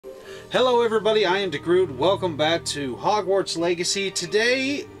Hello everybody, I am DeGrood. Welcome back to Hogwarts Legacy.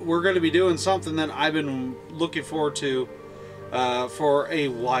 Today we're going to be doing something that I've been looking forward to for a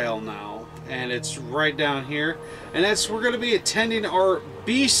while now. And it's right down here. And that's we're going to be attending our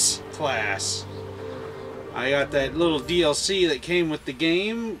Beast class. I got that little DLC that came with the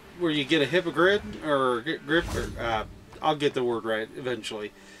game where you get a hippogriff or grip. Or, I'll get the word right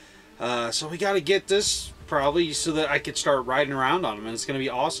eventually. So we got to get this probably so that I could start riding around on them, and it's going to be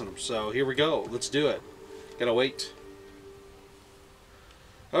awesome. So here we go. Let's do it. Gotta wait.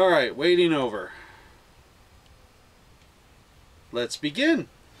 Alright, waiting over. Let's begin.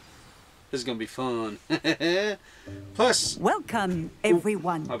 This is going to be fun. Plus... Welcome,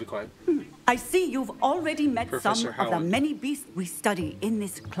 everyone. I'll be quiet. I see you've already met Professor some of the many beasts we study in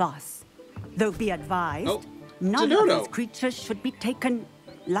this class. Though be advised, none of these creatures should be taken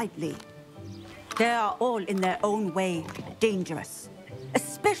lightly. They are all in their own way dangerous,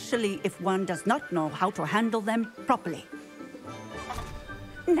 especially if one does not know how to handle them properly.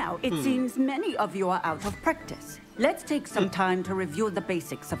 Now, it seems many of you are out of practice. Let's take some time to review the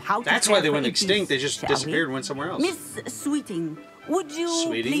basics of how to That's why they went extinct. They just disappeared and went somewhere else. Miss Sweeting, would you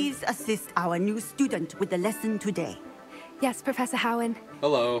please assist our new student with the lesson today? Yes, Professor Howen.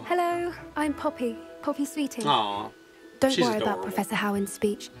 Hello. Hello, I'm Poppy Sweeting. Aww. Don't worry adorable. about Professor Howen's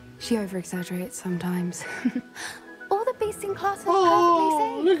speech. She over-exaggerates sometimes. All the beasts in class are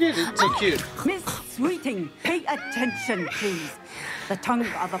Oh, perfectly look safe. at it. So cute. Miss Sweeting, pay attention, please. The tongue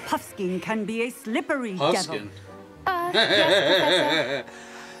of a puffskein can be a slippery Puffskin. Yes,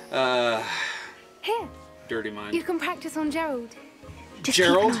 Professor. Here, Dirty mind. you can practice on Gerald. Just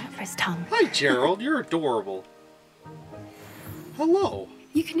Gerald? keep an eye out for his tongue. Hi, Gerald. You're adorable. Hello.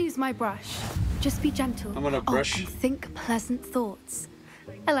 You can use my brush. Just be gentle. I'm gonna brush. and think pleasant thoughts.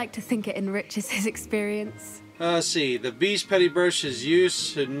 I like to think it enriches his experience. Let's see. The Beast Petty Brush is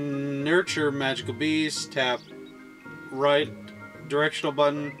used to nurture magical beasts. Tap right directional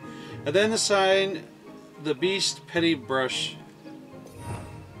button. And then assign the Beast Petty Brush.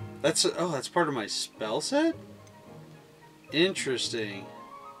 That's part of my spell set? Interesting.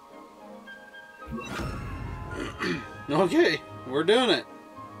 Okay, we're doing it.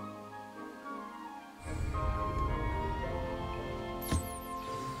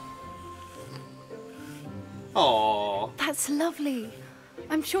 Aww. That's lovely.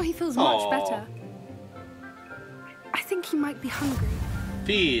 I'm sure he feels much better. I think he might be hungry.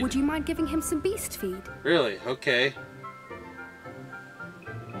 Feed. Would you mind giving him some beast feed? Really? Okay.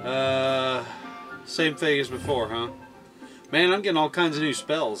 Same thing as before, huh? Man, I'm getting all kinds of new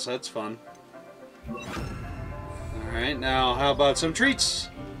spells. That's fun. Alright, now how about some treats?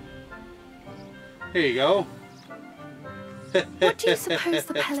 Here you go. What do you suppose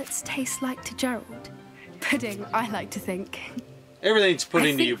the pellets taste like to Gerald? Pudding, I like to think. Everything's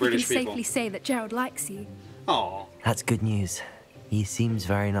pudding to you British I think we can people. safely say that Gerald likes you. Aw. That's good news. He seems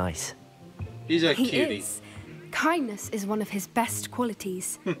very nice. He's a He cutie. is. Kindness is one of his best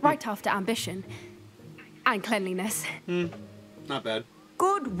qualities, right after ambition. And cleanliness. Not bad.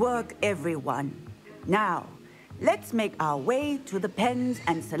 Good work, everyone. Now, let's make our way to the pens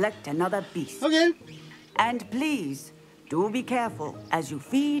and select another beast. Okay. And please, do be careful as you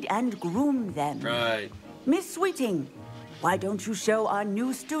feed and groom them. Right. Miss Sweeting, why don't you show our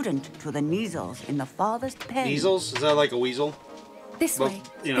new student to the Neasels in the farthest pen? Measles? Is that like a weasel? This Well, way.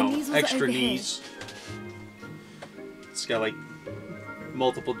 you The know, measles are extra over here. knees. It's got like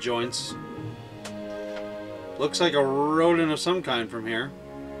multiple joints. Looks like a rodent of some kind from here.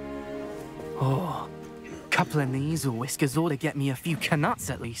 Oh, couple of knees or whiskers ought to get me a few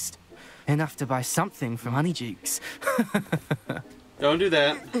canuts at least. Enough to buy something from Honeydukes. Don't do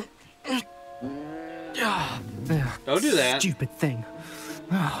that. Don't do that. Stupid thing.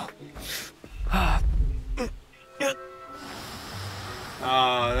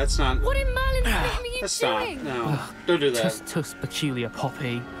 That's not... What in Merlin's name are you That's doing? not... No. Don't do that. Tuss peculiar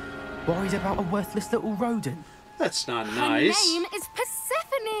Poppy. Worried about a worthless little rodent. That's not Her nice. name is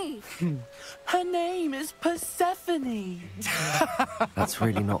Persephone. Her name is Persephone. That's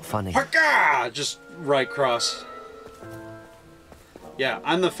really not funny. Harka! Just right cross. Yeah,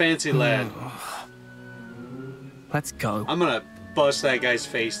 I'm the fancy lad. Let's go. I'm gonna bust that guy's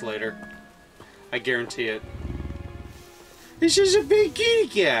face later. I guarantee it. It's just a big kitty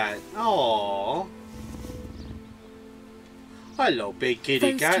cat. Aww. Hello, big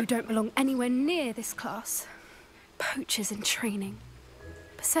kitty Those cat. two don't belong anywhere near this class. Poachers in training.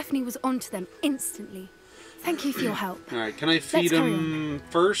 Persephone was onto them instantly. Thank you for your help. Alright, can I feed carry him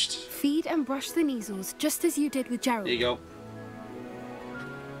first? Feed and brush the Neasels, just as you did with Gerald. There you go.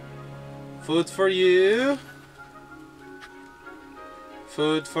 Food for you.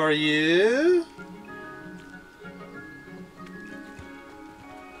 Food for you.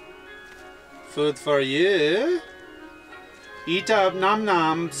 Food for you. Eat up, nom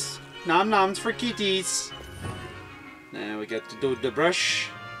noms. Nom noms for kitties. Now we got to do the brush.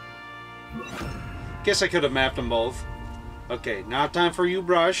 Guess I could have mapped them both. Okay, now time for you,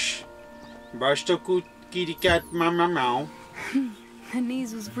 brush. Brush to kitty cat, meow meow meow. Her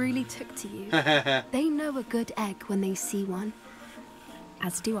measles really took to you. They know a good egg when they see one.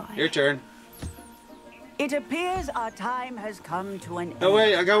 As do I. Your turn. It appears our time has come to an end. Oh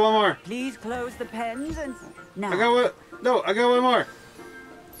wait, I got one more. Please close the pens and now. I got one. No, I got one more.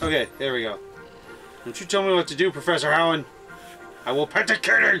 Okay, there we go. Don't you tell me what to do, Professor Howen. I will pet the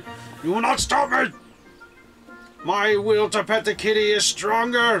kitty. You will not stop me. My will to pet the kitty is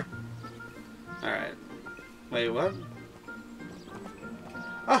stronger. Alright. Wait, what?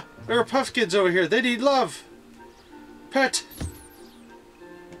 Ah, there are puff kids over here. They need love. Pet.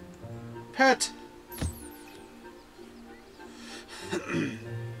 Pet.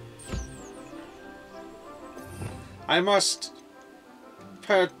 I must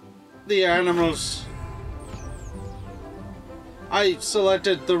pet the animals. I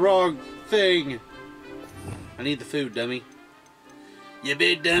selected the wrong thing. I need the food, dummy. You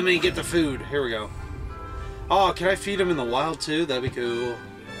big dummy, get the food. Here we go. Oh, can I feed them in the wild too? That'd be cool.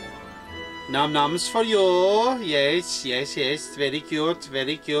 Nom noms for you. Yes, yes, yes. Very cute,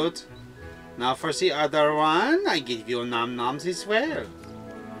 very cute. Now for the other one, I give you nom noms as well.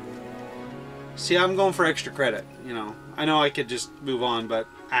 See, I'm going for extra credit, you know. I know I could just move on, but,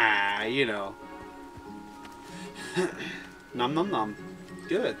 you know. Nom nom nom.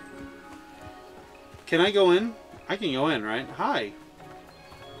 Good. Can I go in? I can go in, right? Hi.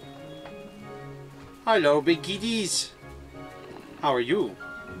 Hello, big kitties. How are you?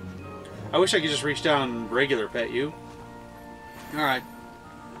 I wish I could just reach down and regular pet you. Alright.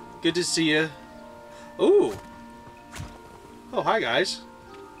 Good to see you. Ooh. Oh, hi, guys.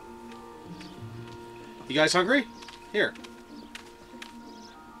 You guys hungry? Here.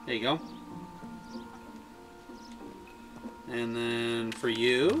 There you go. And then for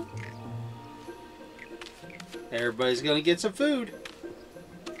you, everybody's gonna get some food.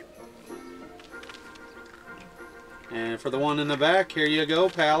 And for the one in the back, here you go,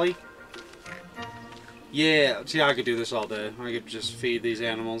 Pally. Yeah, see, I could do this all day. I could just feed these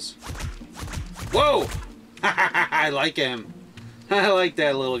animals. Whoa! I like him. I like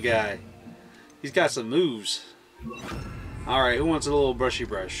that little guy. He's got some moves. Alright, who wants a little brushy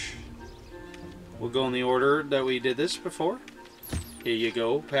brush? We'll go in the order that we did this before. Here you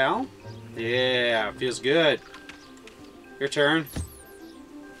go, pal. Yeah, feels good. Your turn.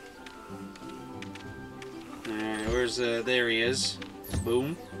 Alright, where's there he is.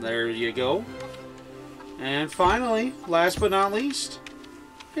 Boom. There you go. And finally, last but not least,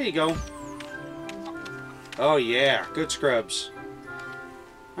 here you go. Oh yeah, good scrubs.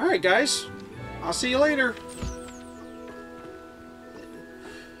 Alright guys, I'll see you later.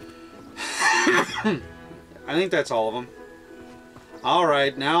 I think that's all of them.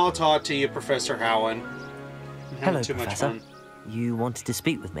 Alright, now I'll talk to you, Professor Howen. Hello, Professor. You wanted to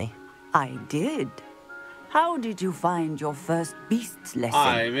speak with me? I did. How did you find your first beasts lesson?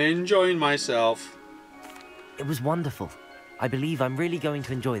 I'm enjoying myself. It was wonderful. I believe I'm really going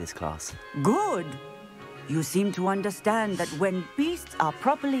to enjoy this class. Good. You seem to understand that when beasts are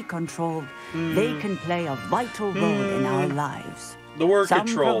properly controlled, they can play a vital role in our lives. The word Some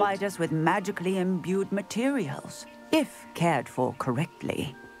controlled. provide us with magically imbued materials, if cared for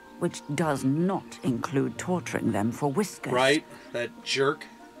correctly, which does not include torturing them for whiskers. Right? That jerk.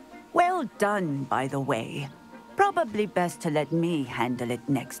 Well done, by the way. Probably best to let me handle it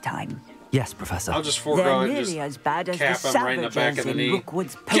next time. Yes, Professor. I'll just They're forego and nearly just as bad as the cap him right in the back savages of the in knee.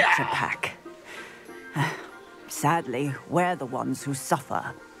 Rookwood's poacher pack. Sadly, we're the ones who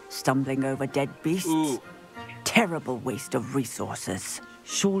suffer, stumbling over dead beasts. Ooh. Terrible waste of resources.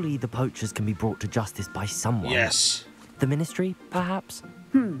 Surely the poachers can be brought to justice by someone. Yes. The Ministry, perhaps?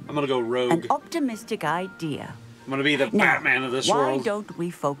 I'm gonna go rogue. An optimistic idea. I'm gonna be the Now, Batman of this why world. don't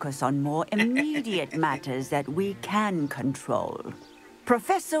we focus on more immediate matters that we can control?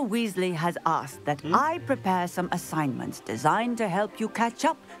 Professor Weasley has asked that I prepare some assignments designed to help you catch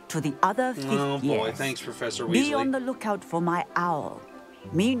up to the other fifth Oh boy, years. thanks, Professor Weasley. Be on the lookout for my owl.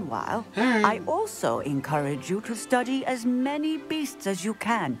 Meanwhile, I also encourage you to study as many beasts as you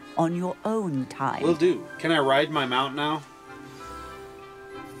can on your own time. Will do. Can I ride my mount now?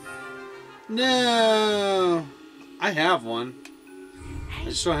 No. I have one. I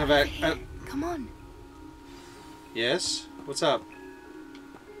just don't have a... Come on. Yes? What's up?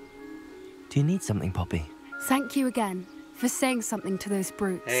 Do you need something, Poppy? Thank you again. for saying something to those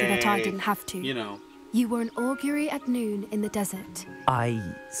brutes so that I didn't have to. You know. You were an augury at noon in the desert. I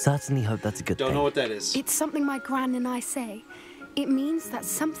certainly hope that's a good thing. Don't know what that is. It's something my gran and I say. It means that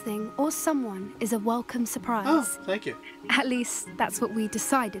something or someone is a welcome surprise. Oh, thank you. At least, that's what we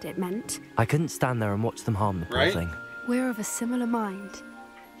decided it meant. I couldn't stand there and watch them harm the poor thing. We're of a similar mind.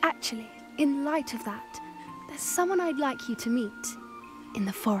 Actually, in light of that, there's someone I'd like you to meet in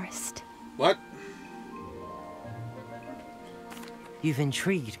the forest. What? You've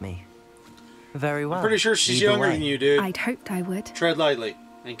intrigued me. Very well. I'm pretty sure she's Either younger way. than you, dude. I'd hoped I would. Tread lightly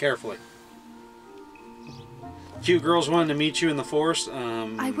and carefully. Cute girls wanting to meet you in the forest.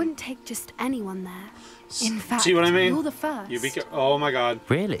 I wouldn't take just anyone there. In fact, see what I mean? you're the first. You be. Oh my God.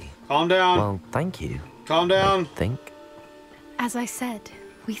 Really? Calm down. Well, thank you. Calm down. Think. As I said,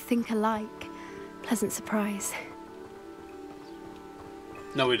 we think alike. Pleasant surprise.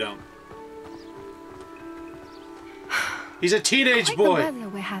 No, we don't. He's a teenage Quite boy. the weather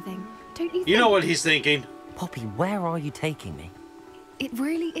we're having, don't you think? You know what he's thinking. Poppy, where are you taking me? It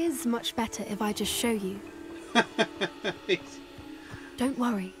really is much better if I just show you. Don't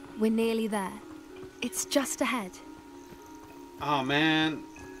worry, we're nearly there. It's just ahead. Oh man,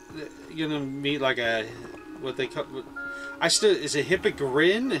 you're gonna meet like a what they call. Is it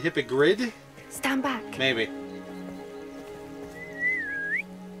hippogrin? A hippogrid? Stand back. Maybe.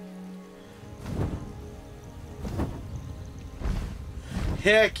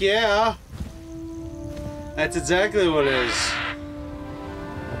 Heck yeah! That's exactly what it is.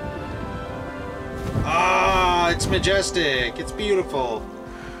 Ah, it's majestic. It's beautiful.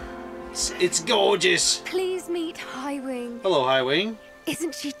 It's gorgeous. Please meet Highwing. Hello, Highwing.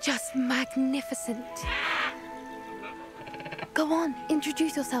 Isn't she just magnificent? Go on,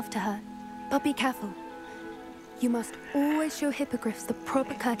 introduce yourself to her. But be careful. You must always show hippogriffs the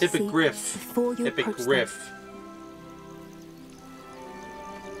proper courtesy before you approach them. Hippogriff.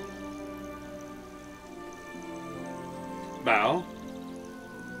 Bow.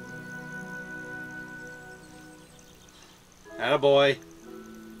 Attaboy.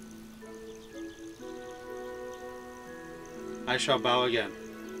 I shall bow again.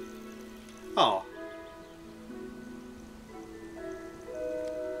 Oh.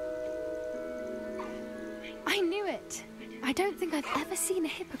 I knew it. I don't think I've ever seen a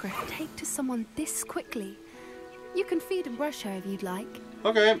hippogriff take to someone this quickly. You can feed and brush her if you'd like.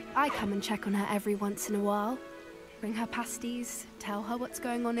 Okay. I come and check on her every once in a while. Bring her pasties, tell her what's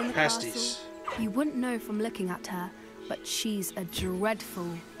going on in the castle. You wouldn't know from looking at her, but she's a dreadful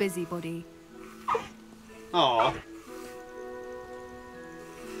busybody. Aw.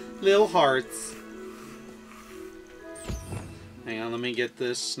 Little hearts. Hang on, let me get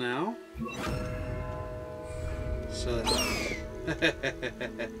this now. So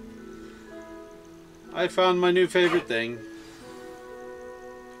I found my new favorite thing.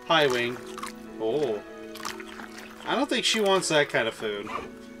 Highwing. Oh. I don't think she wants that kind of food.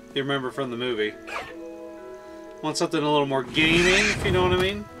 If you remember from the movie. Want something a little more gaming, if you know what I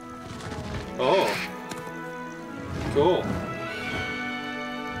mean? Oh. Cool.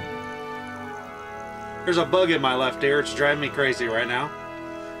 There's a bug in my left ear. It's driving me crazy right now.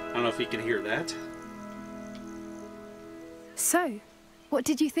 I don't know if you can hear that. So, what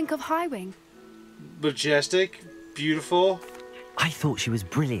did you think of Highwing? Majestic. Beautiful. I thought she was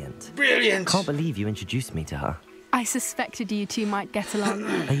brilliant. Brilliant! Can't believe you introduced me to her. I suspected you two might get along.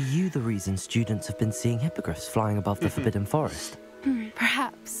 Are you the reason students have been seeing hippogriffs flying above the Forbidden Forest?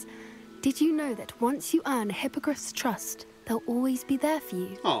 Perhaps. Did you know that once you earn a hippogriff's trust, they'll always be there for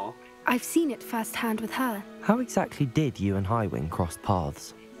you? Oh. I've seen it firsthand with her. How exactly did you and Highwing cross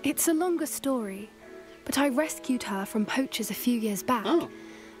paths? It's a longer story, but I rescued her from poachers a few years back. Oh.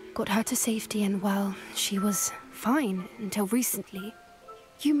 Got her to safety and, well, she was fine until recently.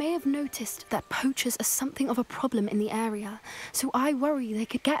 You may have noticed that poachers are something of a problem in the area, so I worry they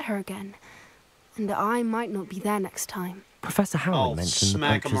could get her again. And I might not be there next time. Professor Howard mentioned the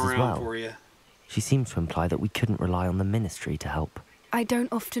smack 'em poachers as around well. for you. She seemed to imply that we couldn't rely on the ministry to help. I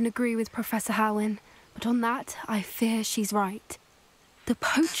don't often agree with Professor Howin, but on that, I fear she's right. The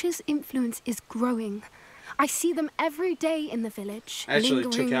poachers' influence is growing. I see them every day in the village, Actually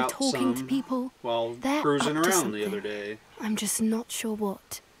lingering, took out talking to some people. while They're cruising up to around the something. other day. I'm just not sure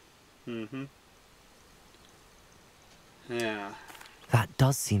what. Mm-hmm. Yeah. That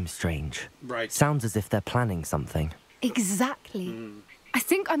does seem strange. Right. Sounds as if they're planning something. Exactly. I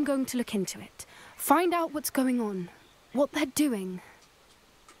think I'm going to look into it. Find out what's going on. What they're doing.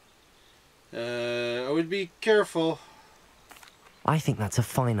 I would be careful. I think that's a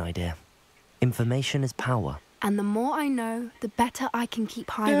fine idea. Information is power. And the more I know, the better I can keep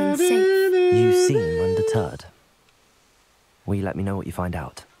Hiram safe. You seem undeterred. Will you let me know what you find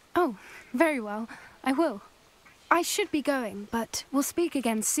out? Oh, very well. I will. I should be going, but we'll speak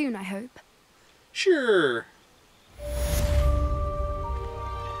again soon, I hope. Sure.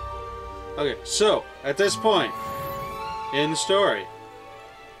 Okay, so, at this point in the story...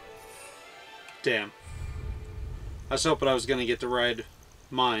 Damn. I was hoping I was going to get to ride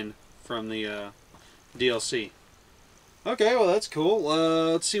mine from the DLC. Okay, well that's cool.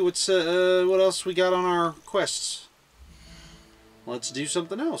 Let's see what else we got on our quests. Let's do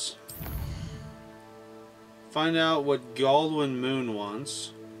something else. Find out what Galdwin Moon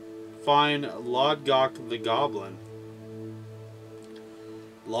wants. Find Lodgok the Goblin.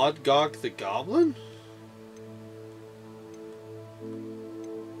 Lodgok the Goblin?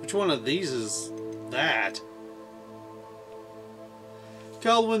 Which one of these is that?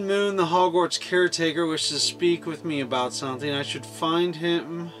 Galdwin Moon, the Hogwarts caretaker, wishes to speak with me about something. I should find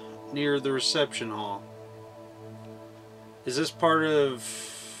him near the reception hall. Is this part of...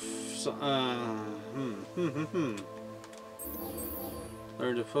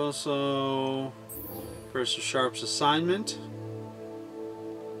 Learn to Poso... Professor Sharp's assignment.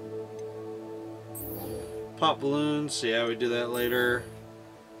 Pop balloons. Yeah, we do that later.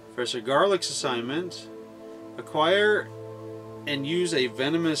 Professor Garlick's assignment. Acquire and use a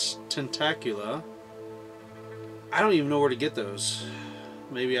venomous tentacula. I don't even know where to get those.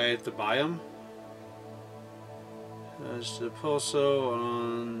 Maybe I have to buy them. As to Poso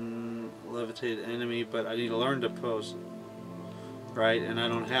on levitate enemy, but I need to learn to pose. Right, and I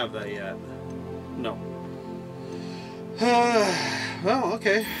don't have that yet. No. Well,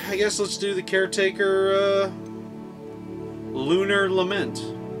 okay. I guess let's do the caretaker Lunar Lament.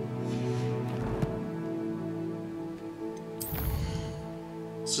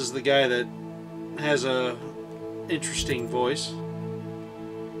 This is the guy that has a interesting voice.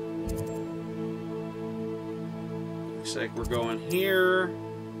 Looks like we're going here.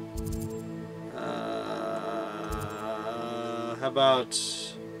 How about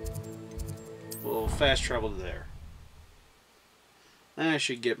we'll fast travel to there. That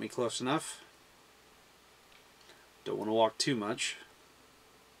should get me close enough. Don't want to walk too much.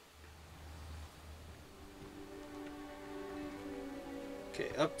 Okay,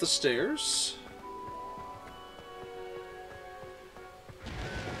 up the stairs.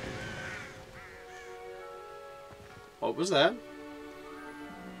 What was that?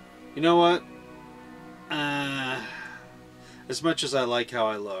 You know what? As much as I like how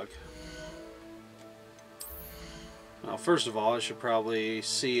I look. Well, first of all, I should probably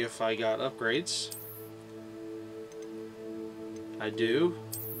see if I got upgrades. I do.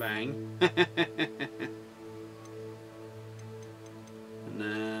 Bang. And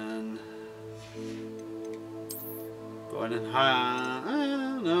then go ahead and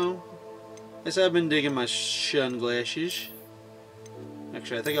no. I guess I've been digging my sunglasses.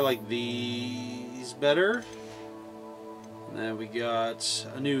 Actually, I think I like these better. And then we got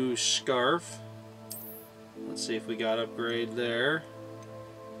a new scarf. Let's see if we got upgrade there.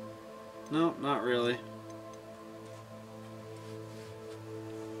 No, not really.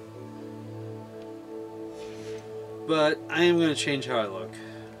 But I am going to change how I look.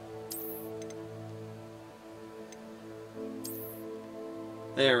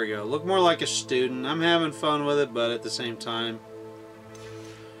 There we go. Look more like a student. I'm having fun with it, but at the same time,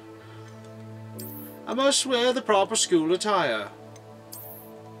 I must wear the proper school attire.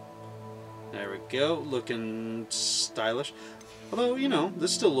 There we go. Looking stylish. Although, you know,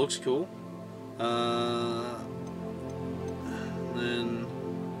 this still looks cool. Then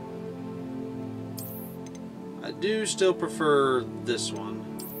I do still prefer this one.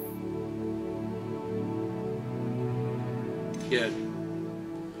 Good.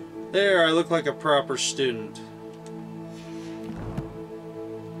 There, I look like a proper student.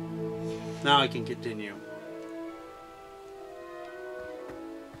 Now I can continue.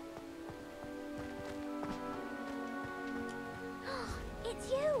 It's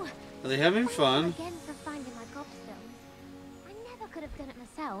you! Are they having fun? Again for finding my gobstones. I never could have done it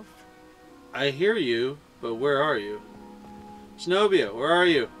myself. I hear you, but where are you? Zenobia, where are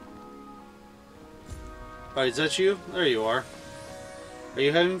you? Oh, is that you? There you are. Are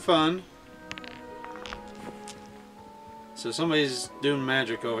you having fun? So somebody's doing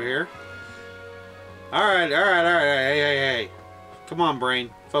magic over here. Alright, alright, alright, hey, hey, hey. Come on,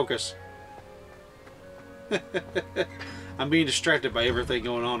 brain. Focus. I'm being distracted by everything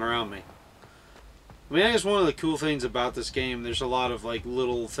going on around me. I mean, I guess one of the cool things about this game, there's a lot of like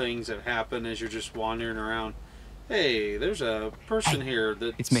little things that happen as you're just wandering around. Hey, there's a person here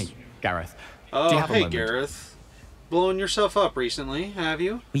that... It's me, Gareth. Oh, hey, Gareth. Blowing yourself up recently, have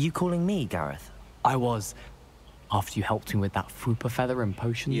you? Were you calling me, Gareth? I was. After you helped me with that Fupa feather and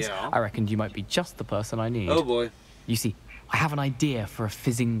potions, Yeah. I reckoned you might be just the person I need. Oh boy. You see, I have an idea for a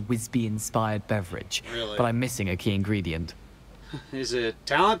fizzing Whizbee-inspired beverage, Really? but I'm missing a key ingredient. Is it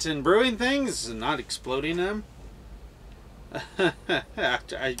talent in brewing things and not exploding them?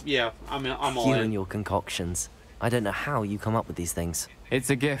 Yeah, I'm all You in. and your concoctions. I don't know how you come up with these things. It's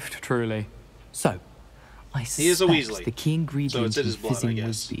a gift, truly. So, I He is a suspect Weasley, the key ingredient it's in in his blood, I fizzing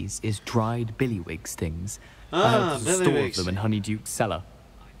guess. Whizbees is dried billywig stings. I Ah, have a store of billywig them in Honeyduke's cellar.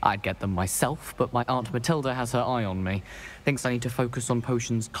 I'd get them myself, but my Aunt Matilda has her eye on me. Thinks I need to focus on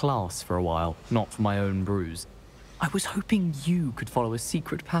potions class for a while, not for my own brews. I was hoping you could follow a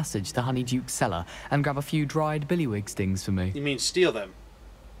secret passage to Honeyduke's cellar and grab a few dried billywig stings for me. You mean steal them?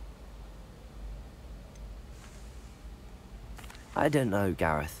 I don't know,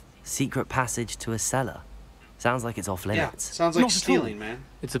 Gareth. Secret passage to a cellar. Sounds like it's off Yeah, limits. sounds like Not at stealing, all. man.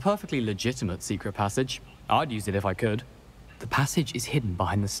 It's a perfectly legitimate secret passage. I'd use it if I could. The passage is hidden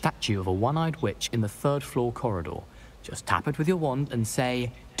behind the statue of a one-eyed witch in the third-floor corridor. Just tap it with your wand and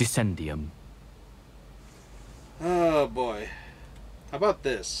say, Descendium. Oh boy. How about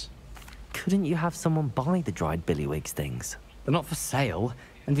this? Couldn't you have someone buy the dried billywig stings? They're not for sale,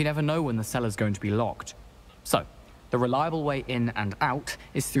 and you never know when the cellar's going to be locked. So, the reliable way in and out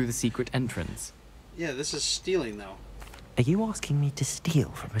is through the secret entrance. Yeah, this is stealing though. Are you asking me to steal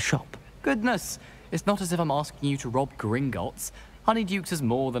from a shop? Goodness, it's not as if I'm asking you to rob Gringotts. Honeyduke's is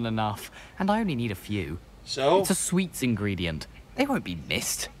more than enough, and I only need a few. So? It's a sweets ingredient. They won't be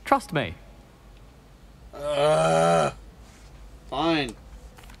missed. Trust me. Fine.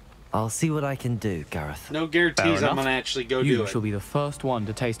 I'll see what I can do, Gareth. No Fair guarantees I'm enough. gonna actually go You do shall it. be the first one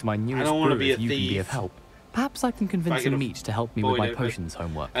to taste my newest don't wanna brew be if a you can be of thief. help. Perhaps I can convince can a meat to help me with avoid my it, but- potions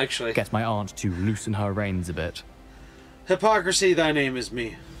homework. Actually. Get my aunt to loosen her reins a bit. Hypocrisy, thy name is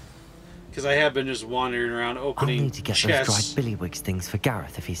me. Because I have been just wandering around I'll opening need to get those chests dried billywig stings for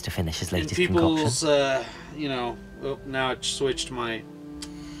Gareth if he's to finish his in latest concoction. people's, you know... Oh, now it switched my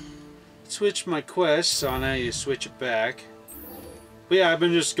quest, so now you switch it back. But yeah, I've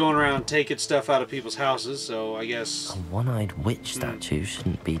been just going around taking stuff out of people's houses, so I guess... A one-eyed witch statue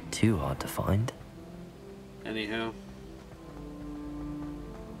shouldn't be too hard to find. Anyhow.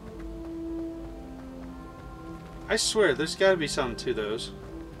 I swear, there's got to be something to those.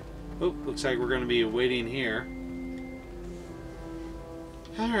 Oh, looks like we're going to be waiting here.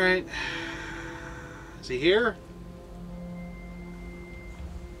 Alright. Is he here?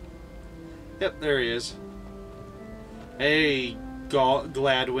 Yep, there he is. Hey,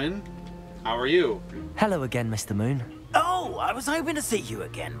 Gladwin. How are you? Hello again, Mr. Moon. Oh, I was hoping to see you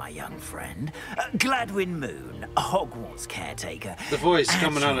again, my young friend. Gladwin Moon, Hogwarts caretaker. The voice at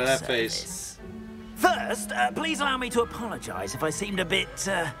coming out of your that service. face. First, please allow me to apologize if I seemed a bit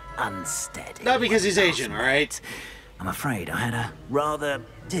unsteady. Not because he's last Asian, alright? night. I'm afraid I had a rather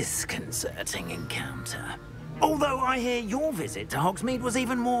disconcerting encounter. Although I hear your visit to Hogsmeade was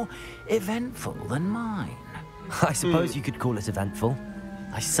even more eventful than mine. I suppose you could call it eventful.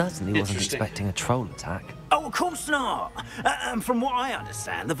 I certainly wasn't Interesting. expecting a troll attack. Oh, of course not. From what I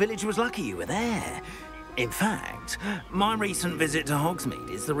understand, the village was lucky you were there. In fact, my recent visit to Hogsmeade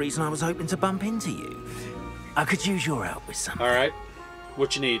is the reason I was hoping to bump into you. I could use your help with something. Alright.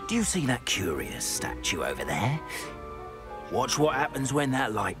 What you need? Do you see that curious statue over there? Watch what happens when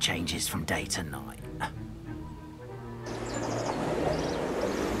that light changes from day to night.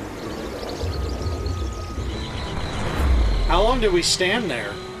 How long did we stand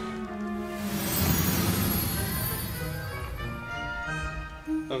there?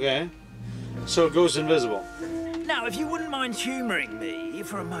 Okay. So it goes invisible. Now, if you wouldn't mind humoring me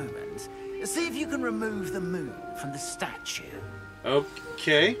for a moment, see if you can remove the moon from the statue.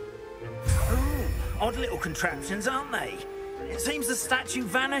 Okay. Oh, odd little contraptions, aren't they? It seems the statue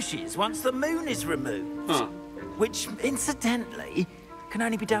vanishes once the moon is removed. Huh. Which, incidentally, can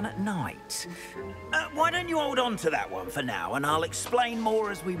only be done at night. Why don't you hold on to that one for now, and I'll explain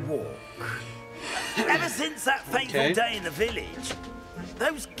more as we walk. Ever since that fateful Okay. day in the village,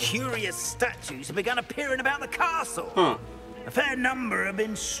 those curious statues have begun appearing about the castle. Huh. A fair number have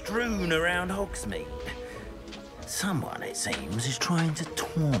been strewn around Hogsmeade. Someone, it seems, is trying to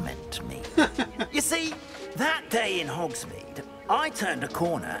torment me. You see, that day in Hogsmeade, I turned a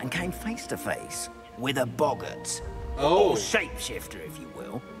corner and came face to face with a boggart. Oh. Or shapeshifter, if you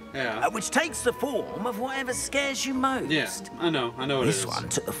will. Yeah. Which takes the form of whatever scares you most. Yeah, I know what it This is. one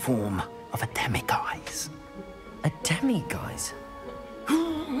took the form of a demiguise. A demiguise?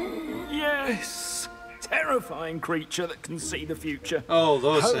 Yes. Terrifying creature that can see the future. Oh,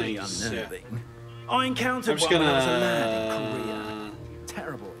 those Wholly things. unnerving. Yeah. I encountered I'm just one when I was a lad in gonna... Korea.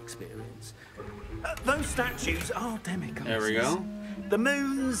 Terrible experience. Those statues are demigods. There we go. The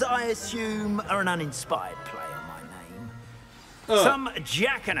moons, I assume, are an uninspired play on my name. Oh. Some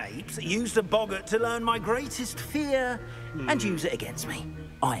jackanapes used a boggart to learn my greatest fear and use it against me.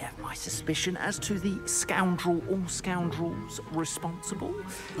 I have my suspicion as to the scoundrel or scoundrels responsible.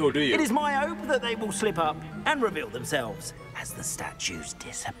 Oh, do you? It is my hope that they will slip up and reveal themselves as the statues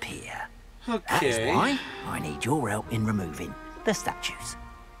disappear. Okay. That is why I need your help in removing the statues.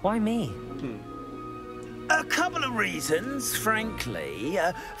 Why me? A couple of reasons, frankly.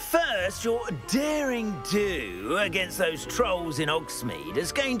 First, your daring do against those trolls in Hogsmeade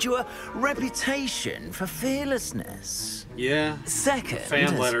has gained you a reputation for fearlessness. Yeah. Second,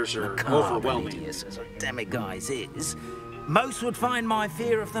 Fan letters are overwhelming. Hideous as a demiguise is, most would find my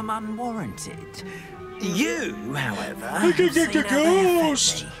fear of them unwarranted. You, however, have seen how they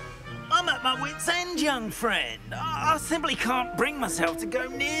affect me. I'm at my wit's end, young friend. I simply can't bring myself to go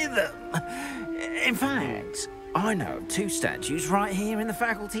near them. In fact, I know of 2 statues right here in the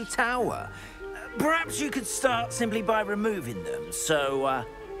faculty tower. Perhaps you could start simply by removing them, so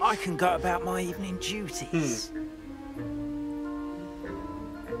I can go about my evening duties.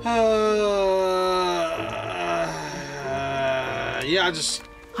 Yeah,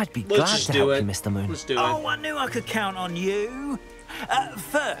 I'd be glad to help you, Mr. Moon. Let's do it. Oh, I knew I could count on you.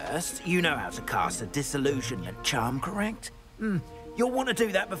 First, you know how to cast a disillusionment charm, correct? You'll want to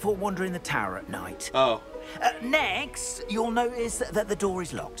do that before wandering the tower at night. Oh. Next, you'll notice that the door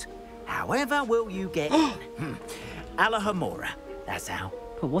is locked. However will you get in? Alahomora, that's how.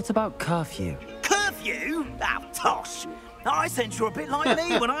 But what about curfew? Curfew? Oh, tosh. I sense you're a bit like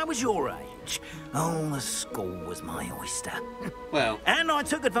me when I was your age. Oh, the school was my oyster. Well. And I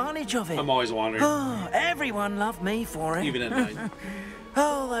took advantage of it. I'm always wondering. Oh, everyone loved me for it. Even at night.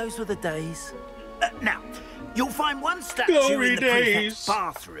 Oh, those were the days. Now, you'll find one statue Glory in the days. prefect's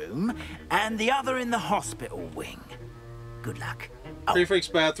bathroom and the other in the hospital wing. Good luck. Oh, Prefect's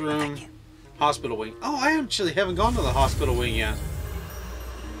bathroom, thank you. hospital wing. Oh, I actually haven't gone to the hospital wing yet.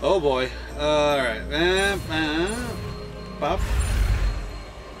 Oh boy. Alright. Bop.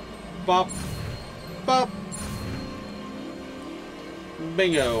 Bop. Bop.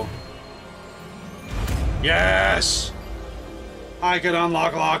 Bingo. Yes! I can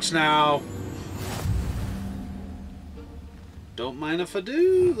unlock locks now. Don't mind if I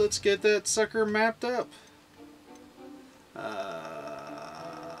do. Let's get that sucker mapped up.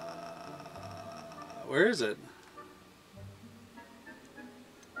 Where is it?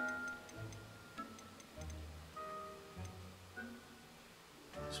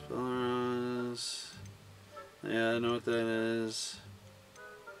 Spellers. Yeah, I know what that is.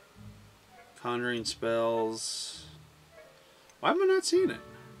 Conjuring spells. Why am I not seeing it?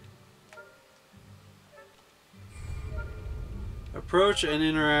 Approach and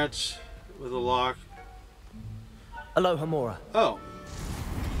interact with a lock. Alahomora. Oh.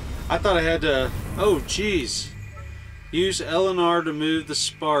 I thought I had to... Oh, jeez. Use LNR to move the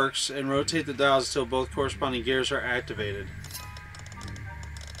sparks and rotate the dials until both corresponding gears are activated.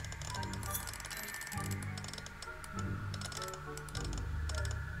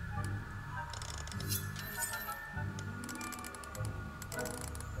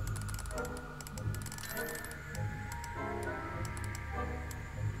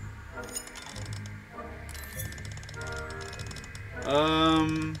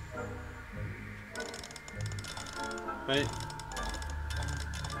 Wait.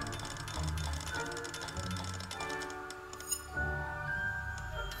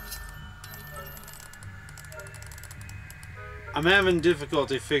 I'm having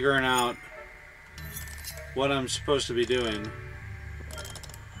difficulty figuring out what I'm supposed to be doing.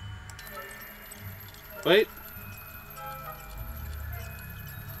 Wait.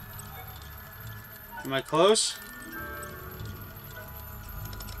 Am I close?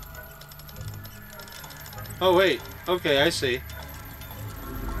 Oh, wait. Okay, I see.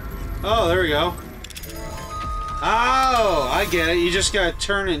 Oh, there we go. Oh, I get it. You just gotta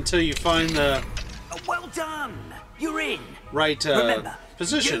turn it until you find the... Well done! You're in. Right, Remember,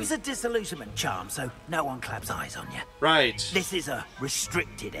 position. use a disillusionment charm so no one claps eyes on you. Right. This is a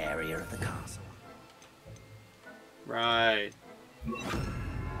restricted area of the castle. Right.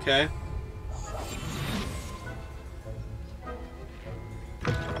 Okay.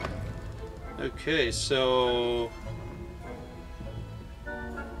 Okay, so...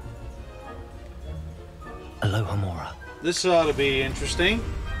 Alahomora. This ought to be interesting.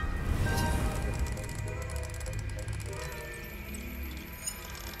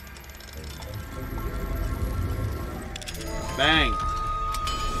 Bang.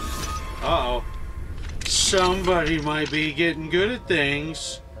 Uh-oh. Somebody might be getting good at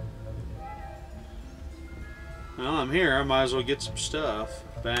things. Well, I'm here. I might as well get some stuff.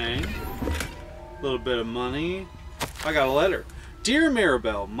 Bang. A little bit of money. I got a letter. Dear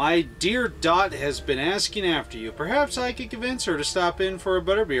Mirabelle, my dear Dot has been asking after you. Perhaps I could convince her to stop in for a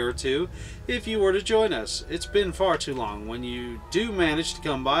butterbeer or two if you were to join us. It's been far too long. When you do manage to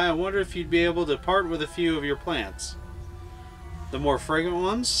come by, I wonder if you'd be able to part with a few of your plants. The more fragrant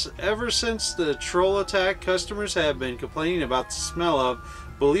ones? Ever since the troll attack, customers have been complaining about the smell of,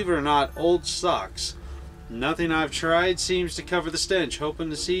 believe it or not, old socks. Nothing I've tried seems to cover the stench. Hoping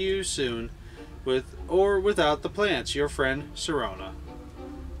to see you soon. With or without the plants, your friend, Sirona.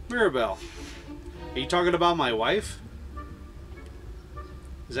 Mirabelle. Are you talking about my wife?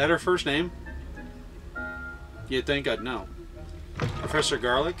 Is that her first name? You'd think I'd know. Professor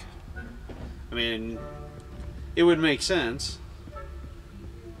Garlic? I mean, it would make sense.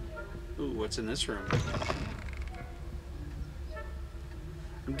 Ooh, what's in this room?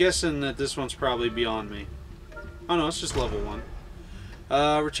 I'm guessing that this one's probably beyond me. Oh no, it's just level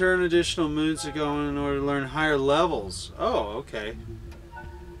 1. Return additional moons ago in order to learn higher levels. Oh, okay.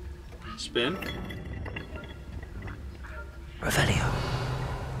 Spin. Revelio.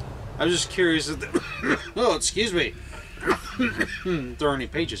 I was just curious if the oh, excuse me. There are any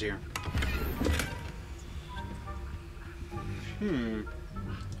pages here.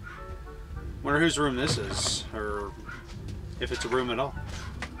 Wonder whose room this is, or if it's a room at all.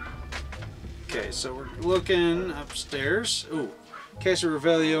 Okay, so we're looking upstairs. Ooh. Case of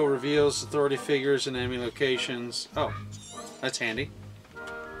Revelio reveals authority figures and enemy locations. Oh, that's handy.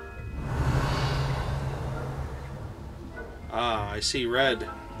 Ah, I see red.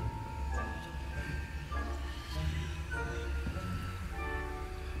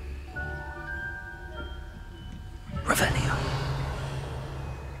 Revelio.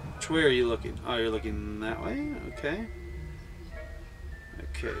 Which way are you looking? Oh, you're looking that way? Okay.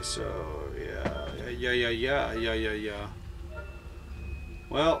 Okay, so, yeah.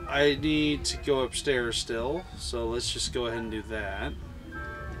 Well, I need to go upstairs still, so let's just go ahead and do that.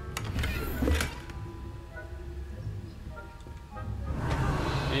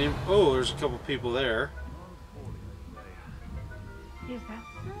 And, oh, there's a couple people there. Is that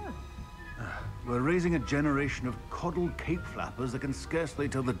so? We're raising a generation of coddled cape flappers that can scarcely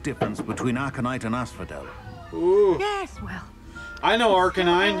tell the difference between Arcanite and Asphodel. Ooh. Yes, well. I know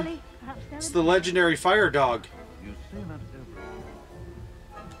Arcanine. It's the legendary fire dog. You say that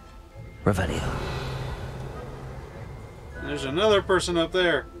Revelio. There's another person up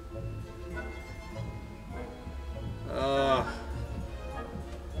there.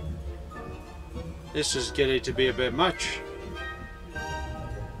 This is getting to be a bit much.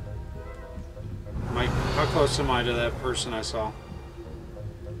 How close am I to that person I saw?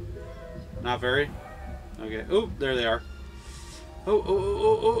 Not very? Okay. Oh, there they are. Oh,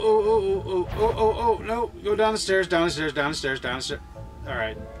 no. Go down the stairs, down the stairs, down the stairs, down the stairs.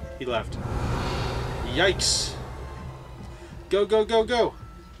 Alright. He left. Yikes. Go, go, go, go.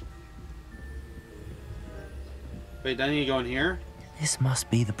 Wait, I need to go in here? This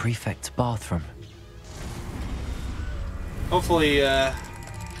must be the prefect's bathroom. Hopefully, I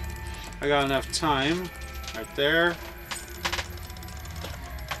got enough time. Right there.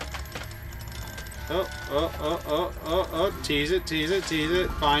 Oh. Tease it, tease it, tease it.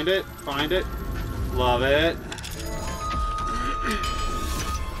 Find it, find it. Love it.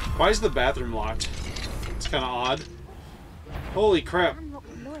 Why is the bathroom locked? It's kind of odd. Holy crap.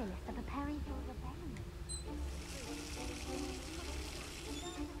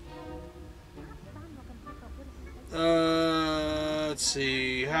 Let's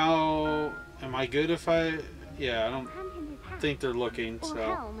see. How am I good if I? Yeah, I don't think they're looking. So.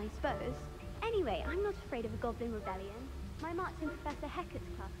 Or helm, I suppose. Anyway, I'm not afraid of a goblin rebellion. My march in Professor Hecat's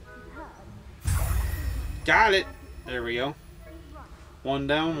class is heard. Got it. There we go. One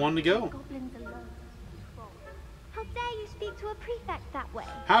down, one to go. Goblins alone. How dare you speak to a prefect that way?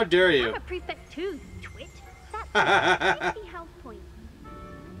 How dare you? I'm a prefect too, you twit. That's 50 health points.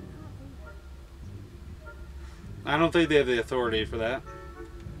 I don't think they have the authority for that.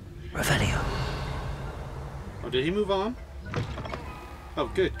 Revelio. Oh, did he move on? Oh,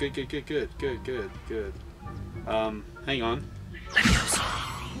 good. Hang on.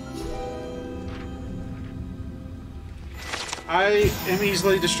 I am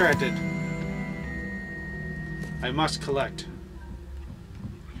easily distracted. I must collect.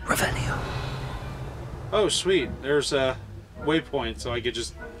 Revelio. Oh, sweet. There's a waypoint, so I could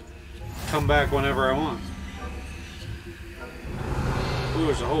just come back whenever I want. Ooh,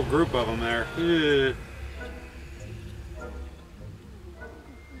 there's a whole group of them there.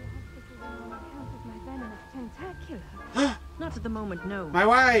 Ugh. Not at the moment, no. My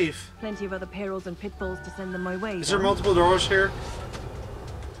wife! Plenty of other perils and pitfalls to send them my way. Is there multiple doors here?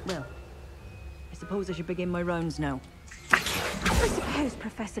 Well, I suppose I should begin my rounds now. I suppose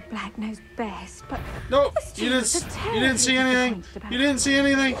Professor Black knows best, but... No, you didn't see anything? You didn't see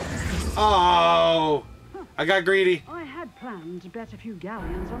anything? Oh, I got greedy. I had planned to bet a few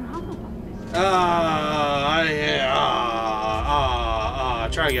galleons on Hufflepuff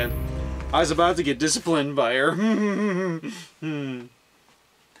this Try again. I was about to get disciplined by her.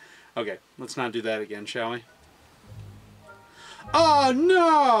 Okay, let's not do that again, shall we? Oh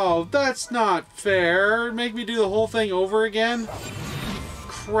no, that's not fair. Make me do the whole thing over again?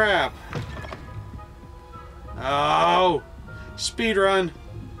 Crap. Oh, speed run.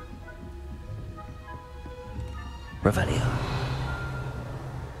 Revelio.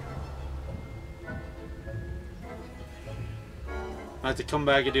 I have to come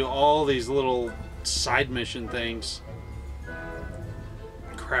back and do all these little side mission things.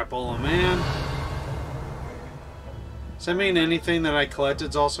 Crapola, man. Does that mean anything that I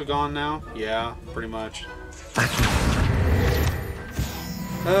collected's also gone now? Yeah, pretty much.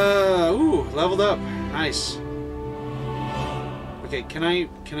 Ooh, leveled up. Nice. Okay, can I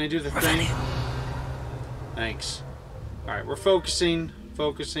do the thing? Thanks. Alright, we're focusing.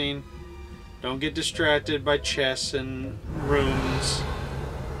 Don't get distracted by chests and rooms.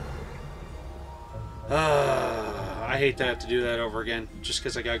 I hate to have to do that over again, just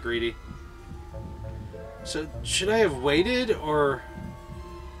because I got greedy. So, should I have waited, or...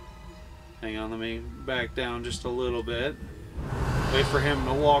 Hang on, let me back down just a little bit. Wait for him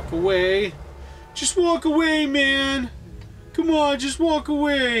to walk away. Just walk away, man! Come on, just walk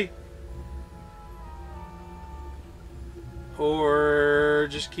away! Or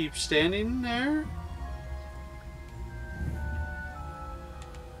just keep standing there?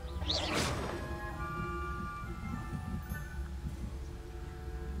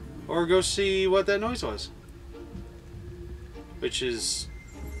 Or go see what that noise was. Which is...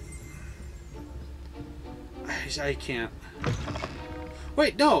 I can't.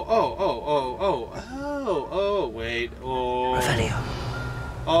 Wait, no! Oh, wait. Oh. Revelio.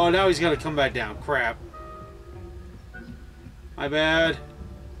 Oh, now he's got to come back down. Crap. My bad.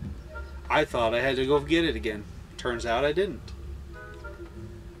 I thought I had to go get it again. Turns out I didn't.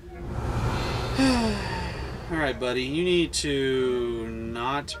 Alright, buddy. You need to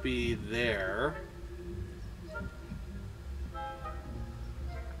not be there.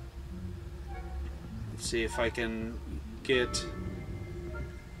 Let's see if I can get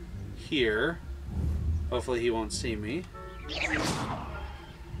here. Hopefully he won't see me.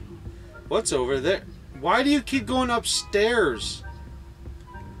 What's over there? Why do you keep going upstairs?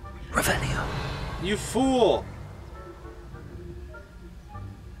 Revelio. You fool!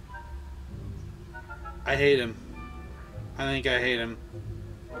 I hate him. I think I hate him.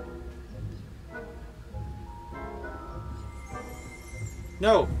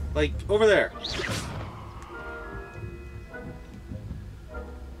 No, like over there.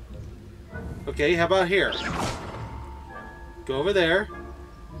 Okay, how about here? Go over there.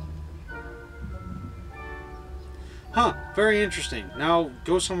 Huh, very interesting. Now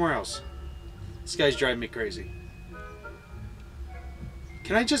go somewhere else. This guy's driving me crazy.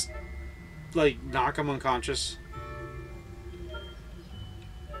 Can I just, like, knock him unconscious?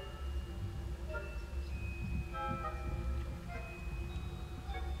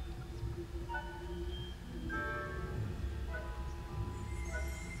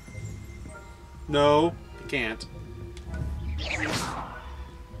 No, I can't.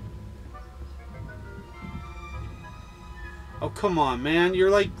 Oh, come on, man.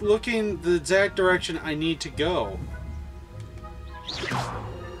 You're, like, looking the exact direction I need to go.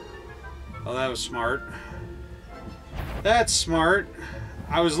 Oh, that was smart. That's smart.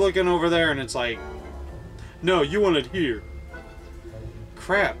 I was looking over there, and it's like... No, you want it here.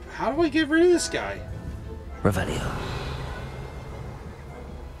 Crap. How do I get rid of this guy? Revelio.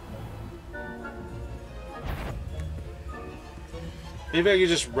 Maybe I could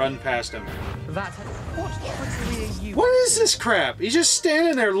just run past him. What trickery are you... What is this crap? He's just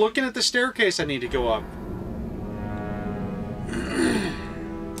standing there looking at the staircase I need to go up.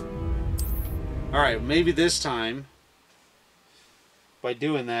 Alright, maybe this time, by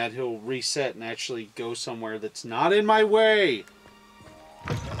doing that, he'll reset and actually go somewhere that's not in my way.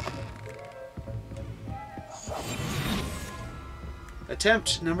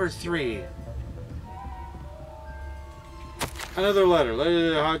 Attempt number 3. Another letter.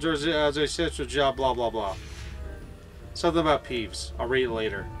 As I said, job, blah, blah, blah. Something about Peeves. I'll read it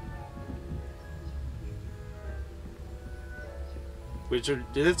later. Wizard,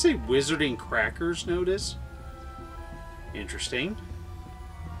 did it say Wizarding Crackers notice? Interesting.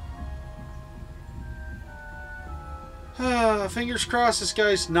 Fingers crossed this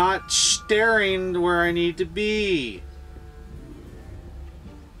guy's not staring where I need to be.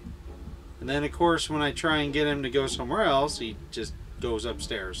 And then, of course, when I try and get him to go somewhere else, he just goes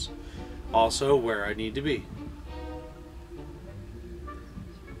upstairs. Also where I need to be.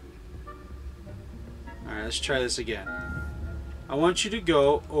 Alright, let's try this again. I want you to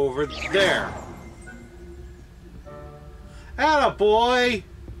go over there. Atta boy!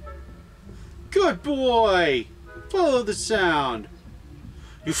 Good boy! Follow the sound.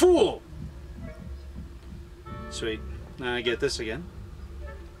 You fool! Sweet. Now I get this again.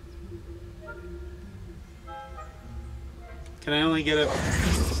 Can I only get it?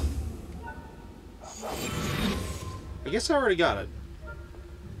 I guess I already got it.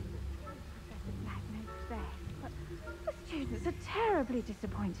 The students are terribly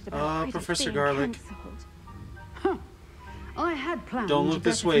disappointed about Professor Garlic. Huh. I had planned Don't look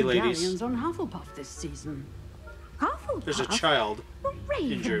this way, ladies. galleons on Hufflepuff this season. Hufflepuff? There's a child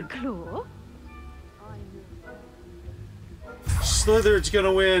injured. Ravenclaw? Slytherin's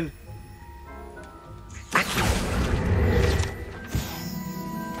gonna win.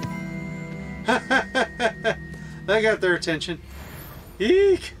 That got their attention.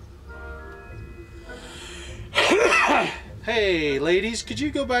 Eek! Hey, ladies, could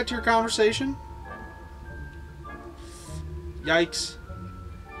you go back to your conversation? Yikes.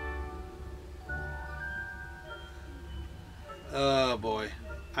 Oh boy.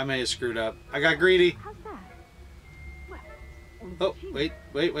 I may have screwed up. I got greedy. How's that? Oh, wait.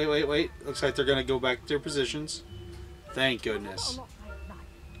 Looks like they're gonna go back to their positions. Thank goodness.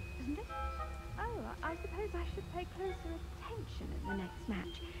 Isn't it? Oh, I suppose I should pay closer attention in the next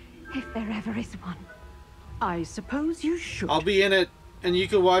match, if there ever is one. I suppose you should. I'll be in it, and you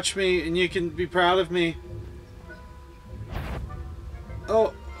can watch me, and you can be proud of me.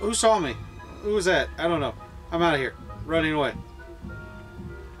 Oh, who saw me? Who was that? I don't know. I'm out of here. Running away.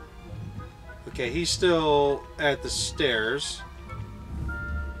 Okay, he's still at the stairs.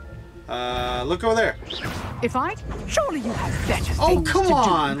 Look over there. If surely you have better Oh, things come to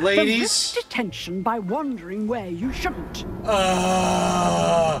on, do ladies. than risk detention by wandering where you shouldn't.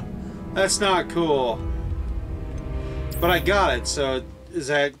 That's not cool. But I got it, so is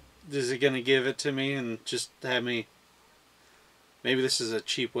it gonna give it to me and just have me? Maybe this is a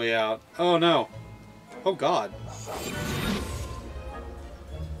cheap way out. Oh no. Oh god.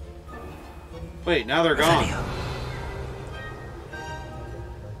 Wait, now they're gone.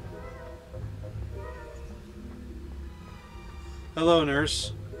 Hello,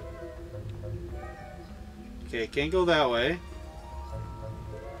 nurse. Okay, can't go that way.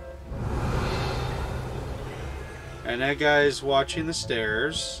 And that guy's watching the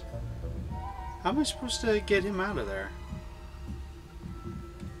stairs. How am I supposed to get him out of there?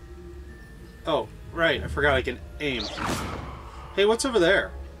 Oh, right. I forgot I can aim. Hey, what's over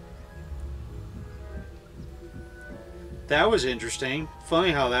there? That was interesting.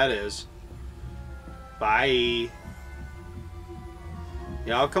 Funny how that is. Bye.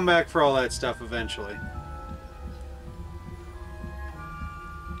 Yeah, I'll come back for all that stuff eventually.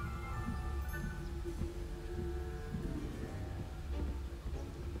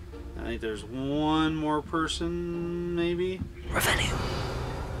 I think there's one more person, maybe? Revelio.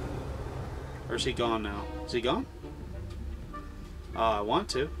 Or is he gone now? Is he gone? I want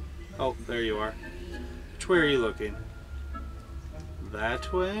to. Oh, there you are. Which way are you looking?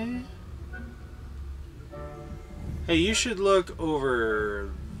 That way? Hey, you should look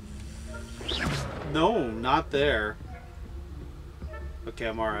over... No, not there. Okay,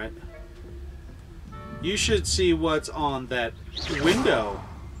 I'm alright. You should see what's on that window.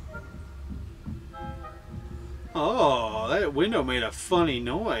 Oh, that window made a funny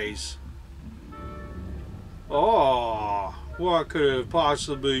noise. Oh, what could it have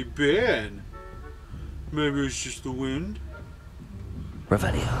possibly been? Maybe it's just the wind.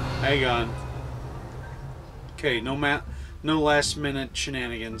 Revelio. Hang on. Okay, no last minute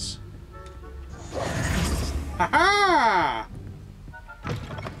shenanigans. Ha-ha!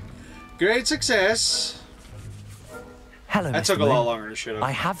 Great success. Hello, That Mr. took a lot Moon. longer than it should have.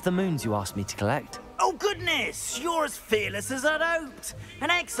 I have the moons you asked me to collect. Oh, goodness! You're as fearless as I'd hoped.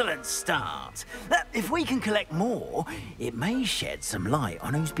 An excellent start. If we can collect more, it may shed some light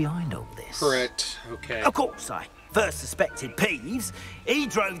on who's behind all this. Correct. Okay. Of course, I first suspected Peeves. He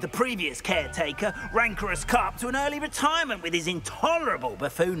drove the previous caretaker, Rancorous Carp, to an early retirement with his intolerable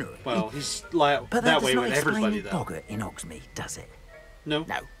buffoonery. Well, he's but that way does not with explain everybody, though. Boggart in Hogsmeade, does it? No.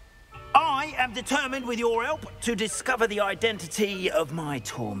 No. I am determined, with your help, to discover the identity of my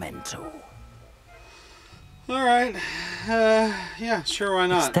tormentor. Alright. Yeah, sure, why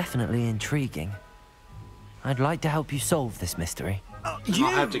not? It's definitely intriguing. I'd like to help you solve this mystery. You,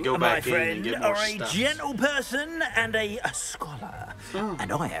 I'll have to go my back in friend, and get more are a stuff. gentle person and a scholar. Oh.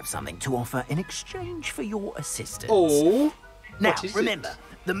 And I have something to offer in exchange for your assistance. Oh. Now, What is remember, it?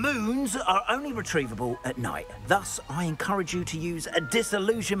 the moons are only retrievable at night. Thus, I encourage you to use a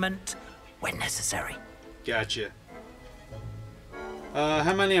disillusionment when necessary. Gotcha.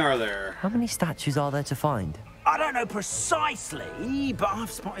 How many are there? How many statues are there to find? I don't know precisely, but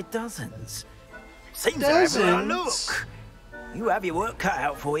I've spotted dozens. Seems Dozens? everywhere I look. You have your work cut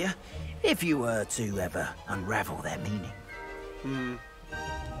out for you, if you were to ever unravel their meaning.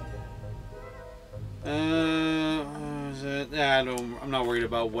 I'm not worried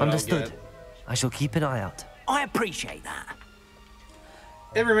about what Understood. I'll get. I shall keep an eye out. I appreciate that.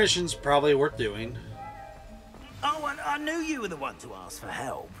 Every mission's probably worth doing. Oh, and I knew you were the one to ask for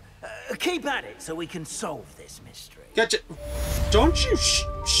help. Keep at it so we can solve this mystery. Gotcha. Don't you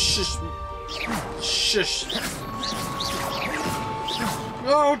shush.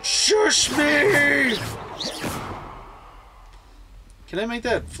 Oh, shush me! Can I make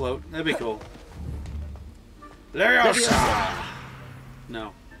that float? That'd be cool. Leviosa!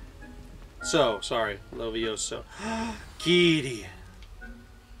 No. So, sorry. Levioso. Kitty.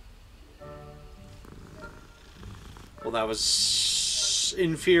 Well, that was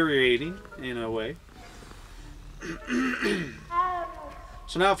infuriating in a way.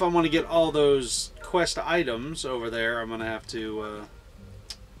 So now if I want to get all those quest items over there, I'm going to have to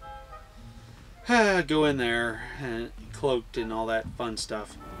go in there and cloaked and all that fun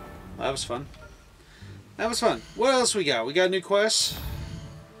stuff. Well, that was fun. That was fun. What else we got? We got new quests.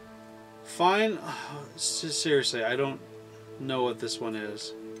 Fine. Seriously, I don't know what this one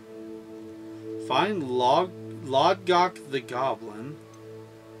is. Find Lodgok the Goblin.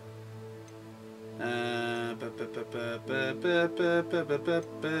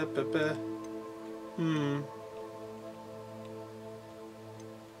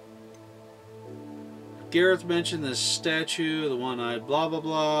 Gareth mentioned this statue, the one-eyed blah blah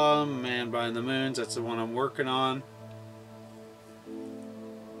blah, man behind the moons, that's the one I'm working on.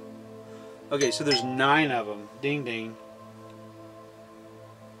 Okay, so there's 9 of them. Ding ding.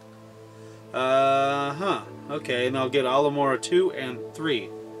 Okay, and I'll get Alamora 2 and 3.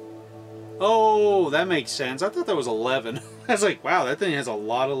 Oh, that makes sense. I thought that was 11. I was like, wow, that thing has a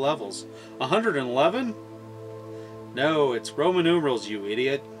lot of levels. 111? No, it's Roman numerals, you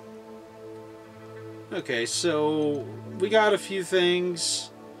idiot. Okay, so we got a few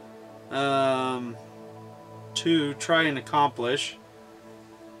things to try and accomplish.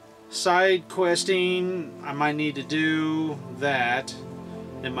 Side questing, I might need to do that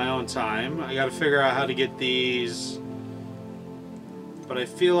in my own time. I got to figure out how to get these, but I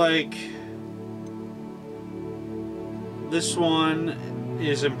feel like this one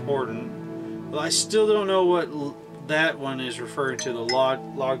is important. Well, I still don't know what that one is referring to, the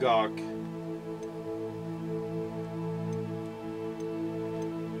Logok.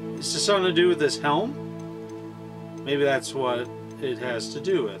 Is this something to do with this helm? Maybe that's what it has to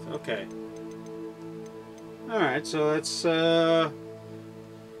do with. Okay. Alright, so that's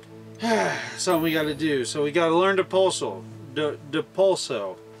something we got to do. So we got to learn Depulso.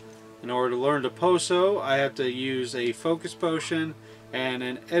 Depulso. In order to learn Depulso, I have to use a focus potion and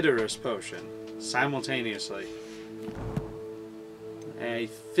an Edurus potion simultaneously. I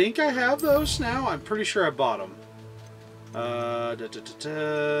think I have those now. I'm pretty sure I bought them.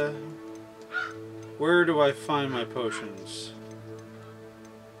 Where do I find my potions?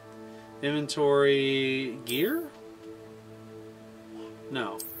 Inventory gear?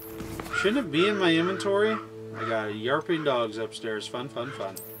 No. Shouldn't it be in my inventory? I got yarping dogs upstairs. Fun, fun,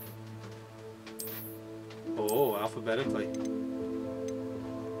 fun. Oh, alphabetically.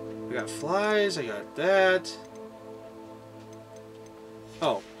 I got flies. I got that.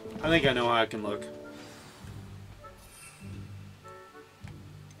 Oh, I think I know how I can look.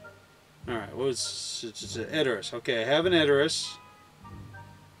 Alright, what was it? Edurus. Okay, I have an Edurus.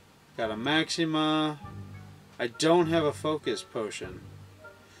 Got a Maxima. I don't have a focus potion.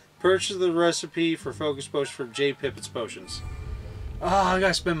 Purchase the recipe for focus potion from J. Pippett's Potions. Ah, I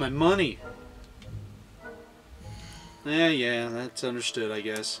gotta spend my money. Yeah, that's understood, I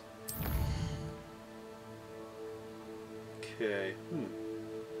guess. Okay.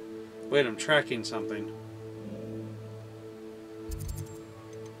 Wait, I'm tracking something.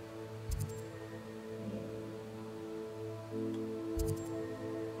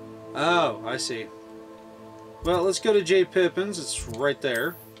 Oh, I see. Well, let's go to J. Pippin's. It's right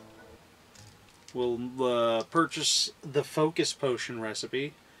there. We'll purchase the focus potion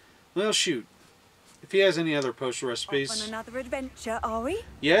recipe. Well, shoot. if he has any other potion recipes. Off on another adventure, are we?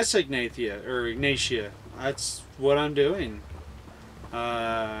 Yes, Ignatia. That's what I'm doing.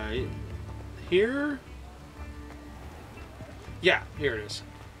 Here? Yeah, here it is.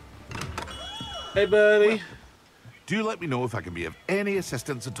 Hey, buddy. Well, do you let me know if I can be of any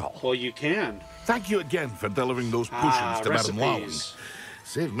assistance at all? Well, you can. Thank you again for delivering those potions to Madame Lowen. Recipes.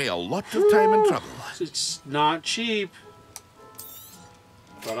 Saved me a lot of time and trouble. It's not cheap.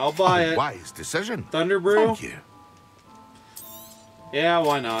 But I'll buy it. Wise decision. Thunder Brew? Thank you. Yeah,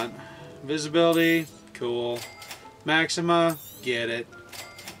 why not? Visibility, cool. Maxima, get it.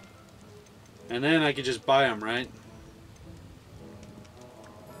 And then I could just buy them, right?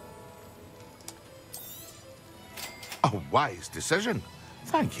 A wise decision.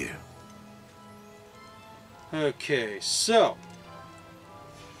 Thank you. Okay, so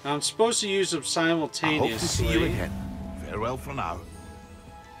I'm supposed to use them simultaneously. I hope to see you again. Farewell for now.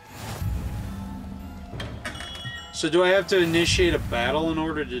 So do I have to initiate a battle in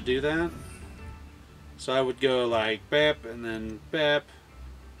order to do that? So I would go like BAP and then BAP.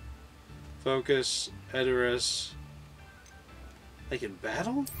 Focus, Edoras. Like in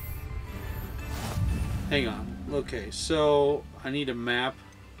battle? Hang on. Okay, so I need to map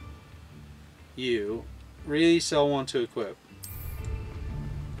you. Really sell one to equip.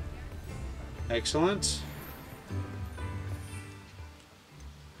 Excellent.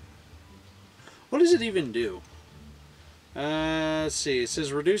 What does it even do? Let's see. It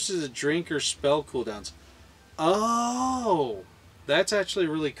says reduces a drink or spell cooldowns. Oh! That's actually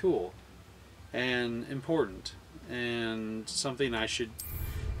really cool. And important. And something I should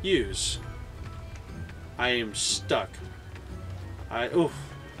use. I am stuck. Oof.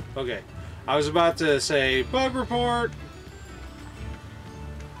 Okay. I was about to say bug report.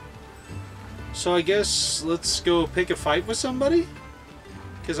 So I guess let's go pick a fight with somebody?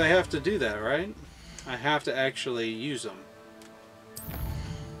 Because I have to do that, right? I have to actually use them.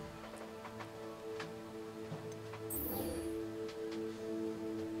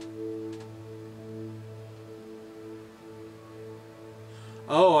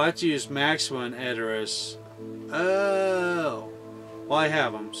 Oh, I have to use Maxima and Edoras. Oh. Well, I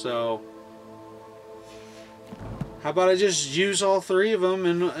have them, so... How about I just use all three of them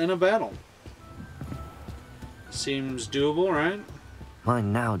in a battle? Seems doable, right?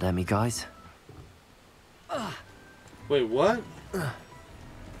 Mine now, Demi, guys. Wait, what?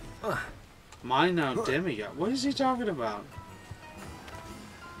 Mine now, demigod. What is he talking about?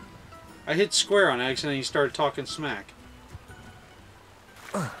 I hit square on accident and he started talking smack.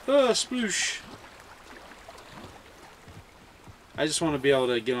 Sploosh. I just want to be able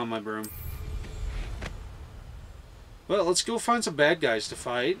to get on my broom. Well, let's go find some bad guys to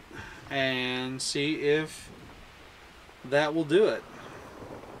fight and see if that will do it.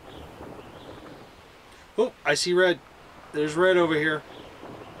 Oh, I see red. There's red over here.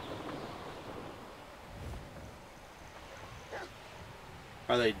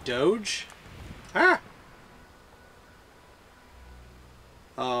 Are they Doge? Ah!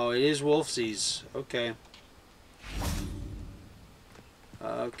 Oh, it is Wolfsies. Okay.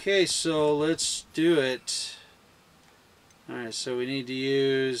 Okay, so let's do it. Alright, so we need to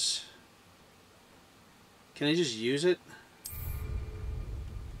use... Can I just use it?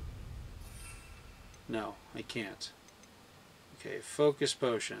 No, I can't. Okay, focus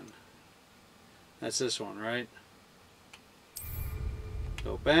potion. That's this one, right?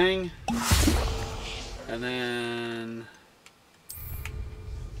 Go bang. And then...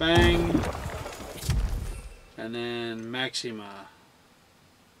 Bang. And then Maxima.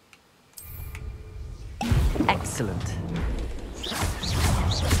 Excellent.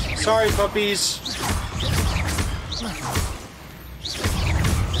 Sorry, puppies.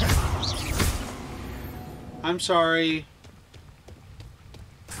 I'm sorry.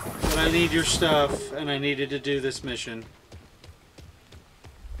 But I need your stuff, and I needed to do this mission.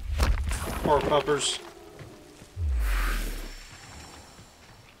 Poor puppers.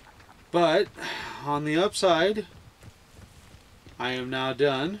 But, on the upside, I am now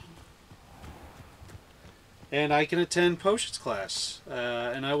done. And I can attend potions class.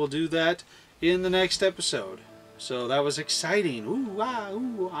 And I will do that in the next episode. So that was exciting. Ooh, ah,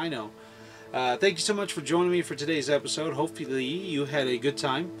 ooh, I know. Thank you so much for joining me for today's episode. Hopefully you had a good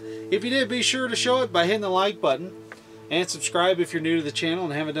time. If you did, be sure to show it by hitting the like button. And subscribe if you're new to the channel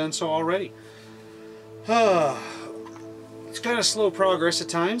and haven't done so already. It's kind of slow progress at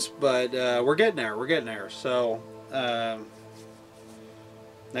times, but we're getting there. We're getting there. So,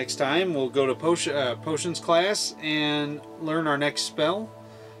 next time we'll go to potions class and learn our next spell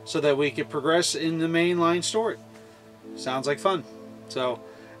so that we can progress in the mainline story. Sounds like fun. So,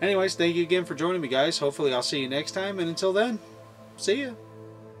 Anyways, thank you again for joining me, guys. Hopefully I'll see you next time, and until then, see ya.